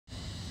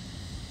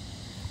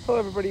Hello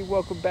everybody,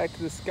 welcome back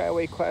to the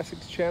Skyway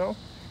Classics channel.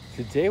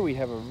 Today we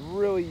have a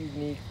really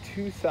unique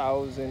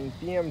 2000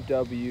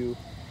 BMW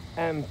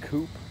M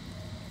Coupe.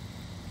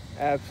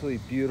 Absolutely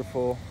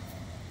beautiful.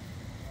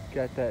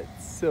 Got that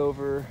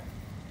silver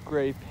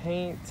gray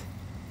paint,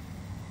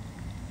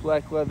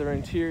 black leather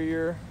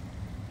interior,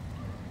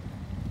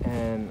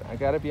 and I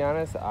gotta be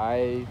honest,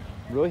 I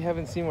really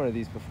haven't seen one of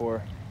these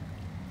before.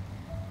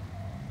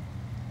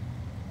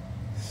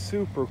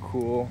 Super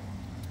cool.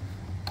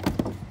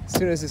 As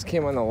soon as this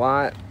came on the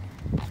lot,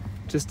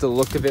 just the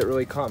look of it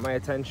really caught my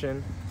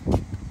attention.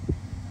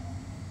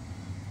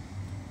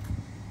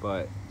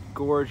 But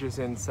gorgeous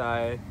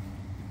inside.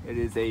 It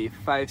is a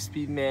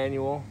 5-speed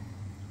manual.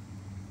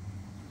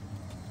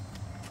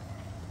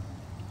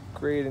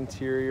 Great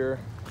interior.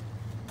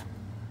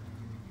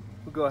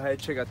 We'll go ahead and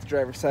check out the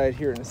driver's side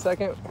here in a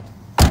second.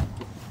 Let's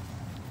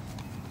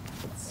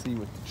see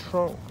with the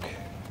trunk.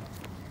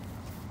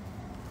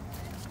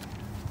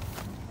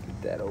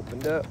 Get that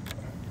opened up.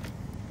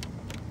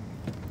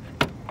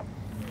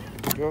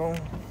 Go.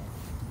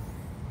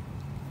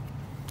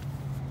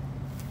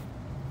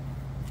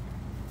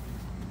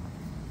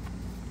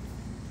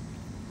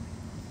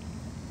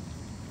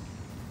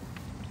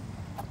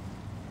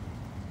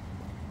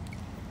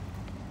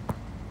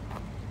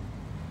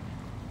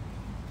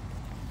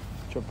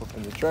 Jump up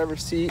in the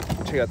driver's seat,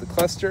 check out the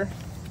cluster.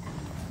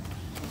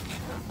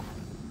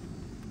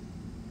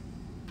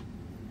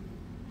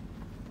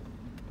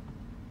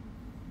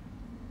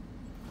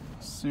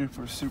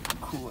 Super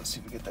cool. Let's see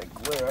if we get that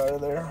glare out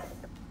of there.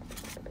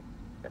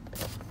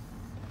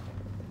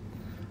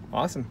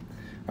 Awesome.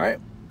 All right,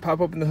 pop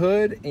open the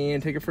hood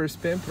and take it for a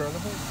spin, put it on the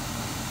hood.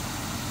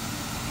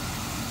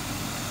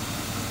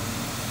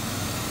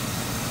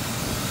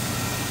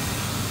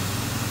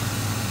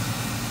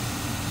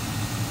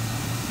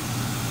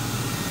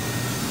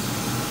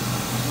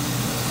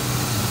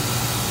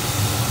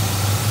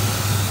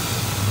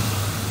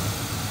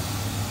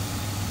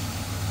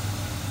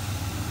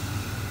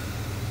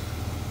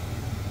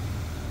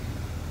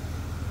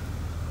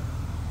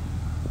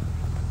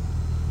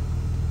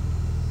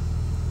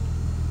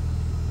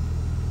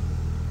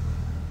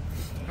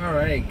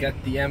 Alright, got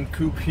the M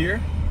Coupe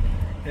here.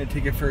 Gonna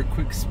take it for a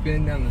quick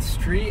spin down the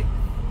street.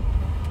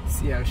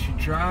 See how she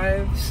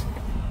drives.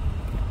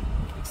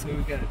 Looks like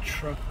we got a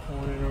truck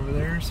pulling in over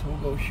there, so we'll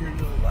go here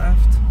to the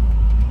left.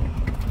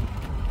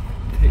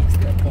 Takes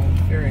that home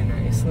very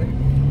nicely.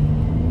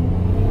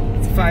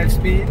 It's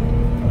 5-speed.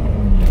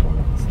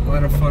 It's a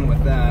lot of fun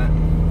with that.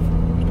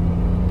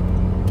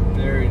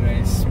 Very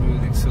nice,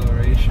 smooth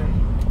acceleration.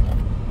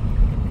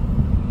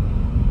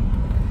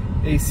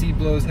 AC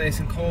blows nice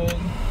and cold.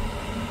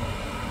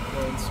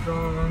 Going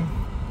strong.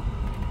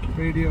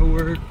 Radio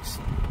works.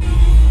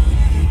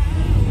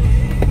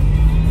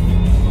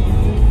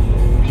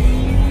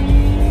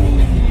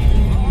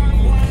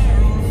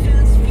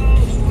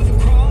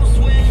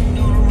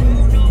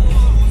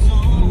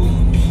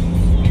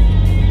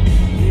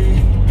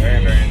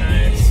 Very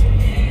nice.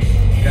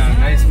 Got a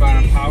nice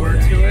amount of power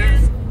to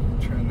it.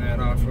 Turn that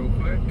off real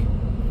quick.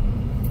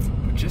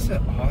 But just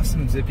an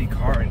awesome zippy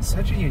car and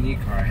such a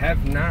unique car. I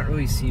have not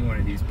really seen one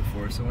of these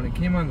before, so when it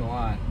came on the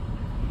lot,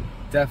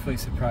 definitely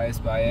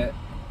surprised by it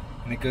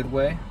in a good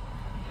way.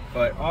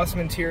 But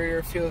awesome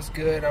interior, feels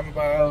good. I'm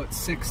about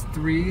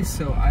 6'3",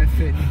 so I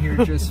fit in here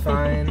just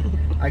fine.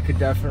 I could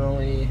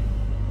definitely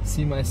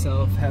see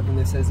myself having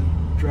this as a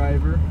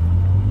driver.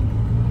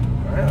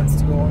 Alright,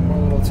 let's do one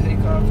more little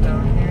takeoff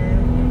down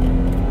here.